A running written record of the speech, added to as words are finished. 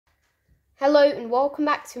Hello and welcome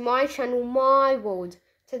back to my channel, My World.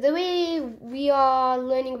 Today we are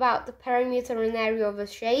learning about the perimeter and area of a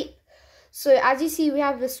shape. So as you see, we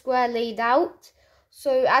have the square laid out.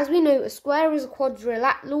 So as we know, a square is a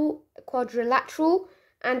quadrilateral,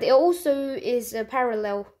 and it also is a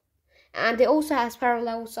parallel, and it also has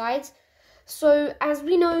parallel sides. So as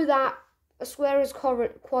we know that a square is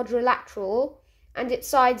quadrilateral and its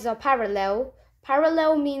sides are parallel.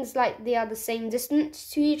 Parallel means like they are the same distance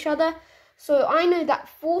to each other. So I know that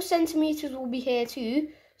 4 centimeters will be here too,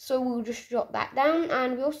 so we'll just jot that down.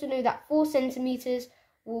 And we also know that 4 centimeters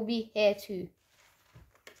will be here too.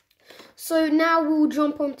 So now we'll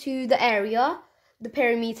jump onto the area, the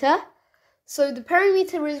perimeter. So the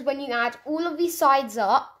perimeter is when you add all of these sides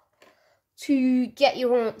up to get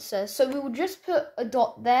your answer. So we will just put a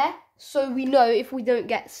dot there, so we know if we don't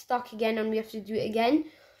get stuck again and we have to do it again.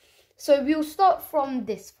 So we'll start from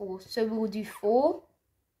this 4. So we will do 4.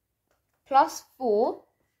 Plus 4,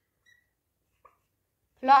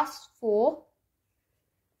 plus 4,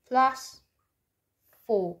 plus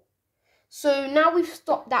 4. So now we've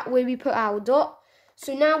stopped that where we put our dot.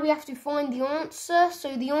 So now we have to find the answer.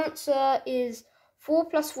 So the answer is 4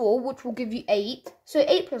 plus 4, which will give you 8. So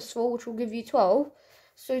 8 plus 4, which will give you 12.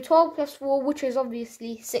 So 12 plus 4, which is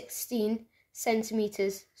obviously 16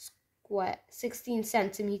 centimeters square, 16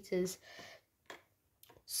 centimeters.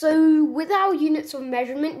 So with our units of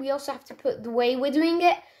measurement, we also have to put the way we're doing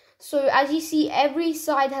it. So as you see, every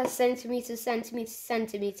side has centimeters, centimeters,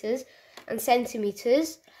 centimeters, and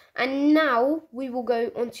centimeters. And now we will go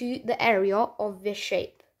onto the area of this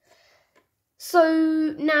shape.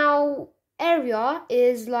 So now area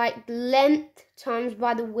is like length times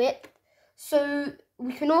by the width. So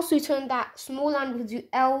we can also turn that small and we'll do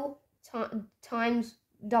L times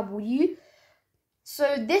W.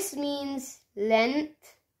 So this means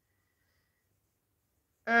length,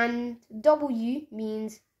 and W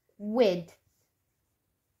means width.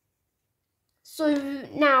 So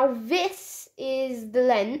now this is the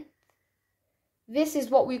length. This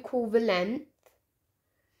is what we call the length.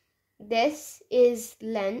 This is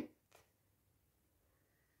length.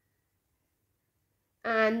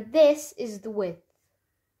 And this is the width.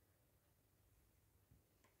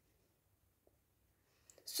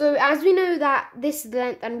 So as we know that this is the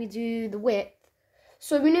length and we do the width,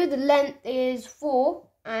 so we know the length is 4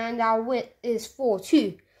 and our width is 4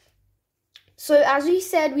 too. So as we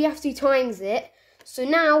said, we have to times it. So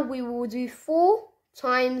now we will do 4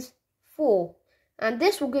 times 4. And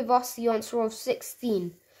this will give us the answer of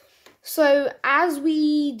 16. So as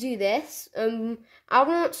we do this, our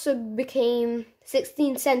answer became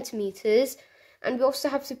 16 centimeters. And we also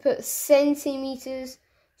have to put centimeters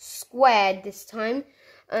squared this time.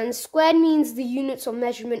 And squared means the units of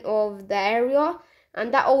measurement of the area.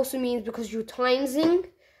 And that also means because you're timesing.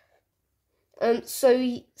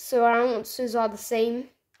 So our answers are the same.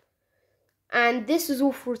 And this is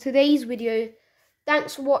all for today's video.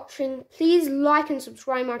 Thanks for watching. Please like and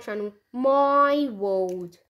subscribe my channel, My World.